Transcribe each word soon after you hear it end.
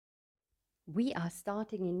We are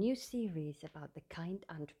starting a new series about the kind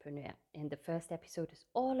entrepreneur, and the first episode is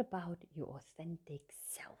all about your authentic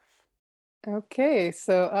self. Okay,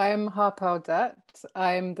 so I'm Harpal Dutt.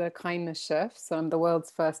 I'm the kindness chef. So I'm the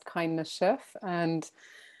world's first kindness chef, and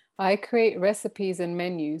I create recipes and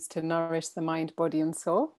menus to nourish the mind, body, and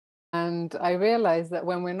soul. And I realize that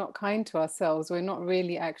when we're not kind to ourselves, we're not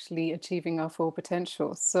really actually achieving our full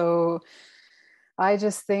potential. So I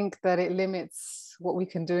just think that it limits what we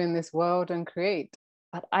can do in this world and create.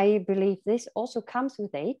 But I believe this also comes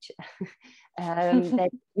with age, that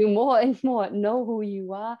you more and more know who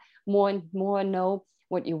you are, more and more know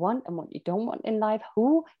what you want and what you don't want in life,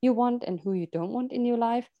 who you want and who you don't want in your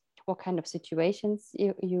life, what kind of situations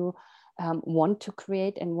you want to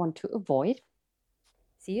create and want to avoid.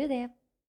 See you there.